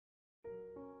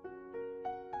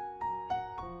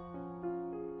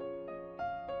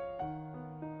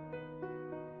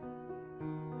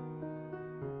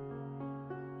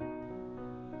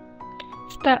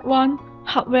Step 1.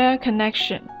 Hardware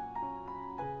connection.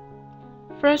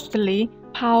 Firstly,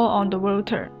 power on the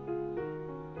router.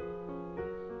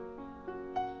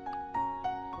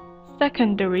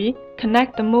 Secondly,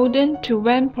 connect the modem to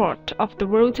WAN port of the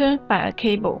router by a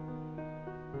cable.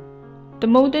 The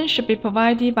modem should be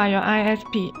provided by your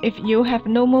ISP. If you have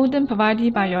no modem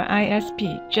provided by your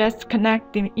ISP, just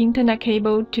connect the Internet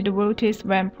cable to the router's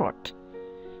WAN port.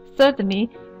 Thirdly,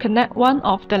 connect one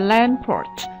of the LAN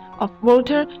ports of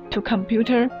router to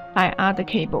computer by other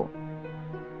cable.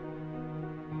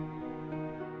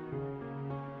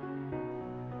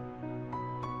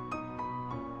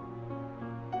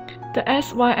 The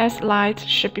SYS light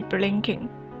should be blinking.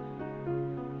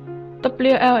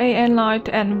 WLAN light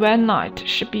and WAN light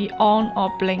should be on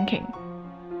or blinking.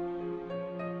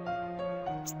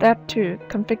 Step 2.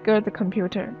 Configure the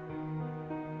computer.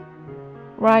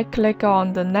 Right-click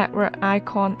on the network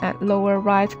icon at lower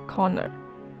right corner.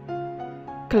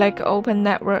 Click Open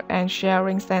Network and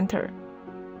Sharing Center.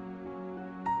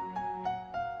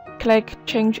 Click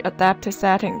Change Adapter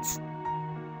Settings.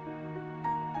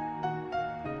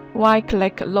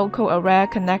 Right-click Local Area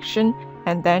Connection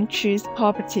and then choose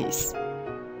Properties.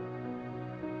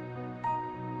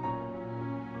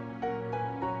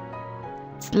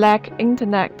 Select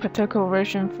Internet Protocol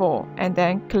version 4 and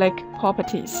then click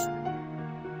Properties.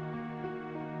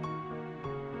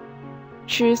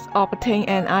 Choose Obtain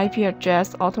an IP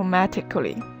address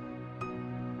automatically.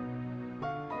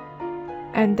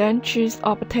 And then choose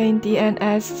Obtain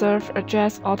DNS Serve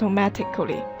address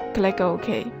automatically. Click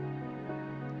OK.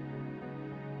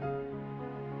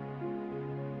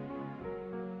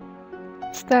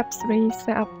 Step 3.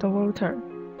 Set up the router.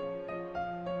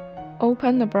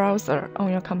 Open the browser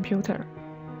on your computer.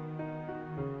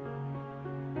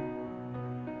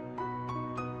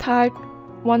 Type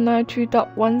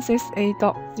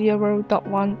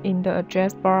 192.168.0.1 in the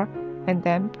address bar and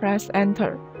then press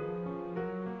Enter.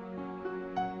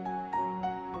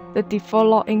 The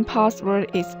default login password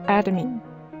is admin.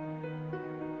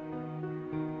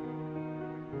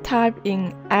 Type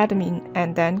in admin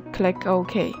and then click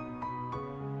OK.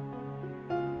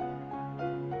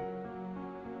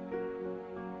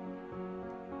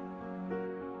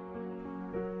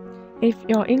 If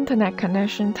your internet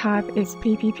connection type is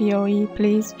PPPoE,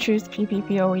 please choose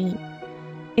PPPoE.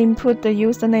 Input the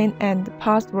username and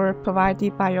password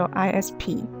provided by your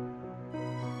ISP.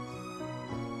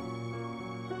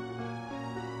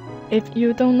 If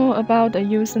you don't know about the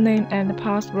username and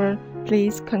password,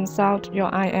 please consult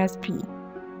your ISP.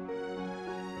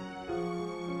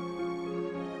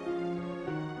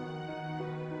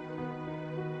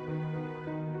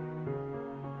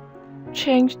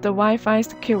 Change the Wi-Fi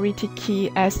security key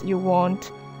as you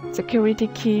want. Security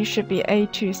key should be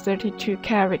 8 to 32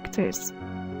 characters.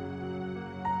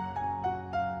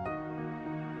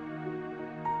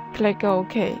 Click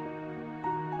OK.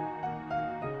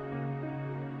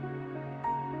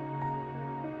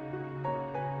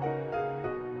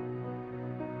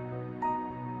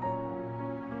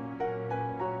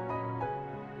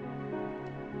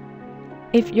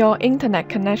 If your internet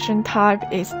connection type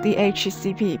is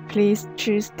DHCP, please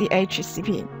choose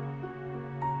DHCP.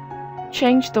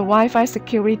 Change the Wi-Fi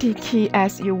security key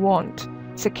as you want.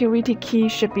 Security key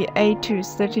should be 8 to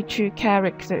 32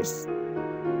 characters.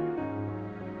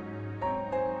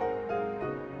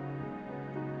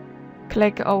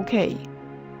 Click OK.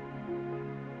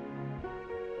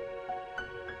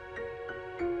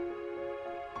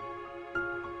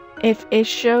 If it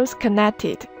shows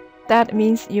connected, that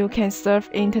means you can surf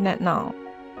internet now.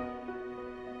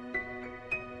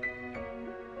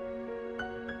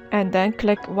 And then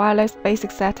click Wireless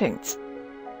Basic Settings.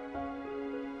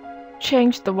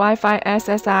 Change the Wi-Fi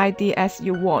SSID as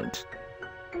you want.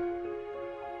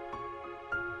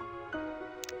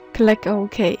 Click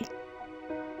OK.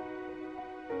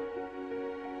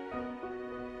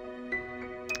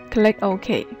 Click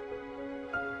OK.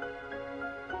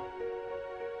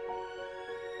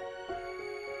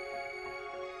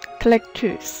 Click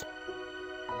Choose.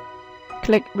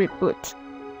 Click Reboot.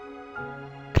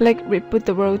 Click Reboot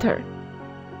the router.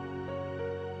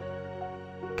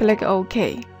 Click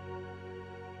OK.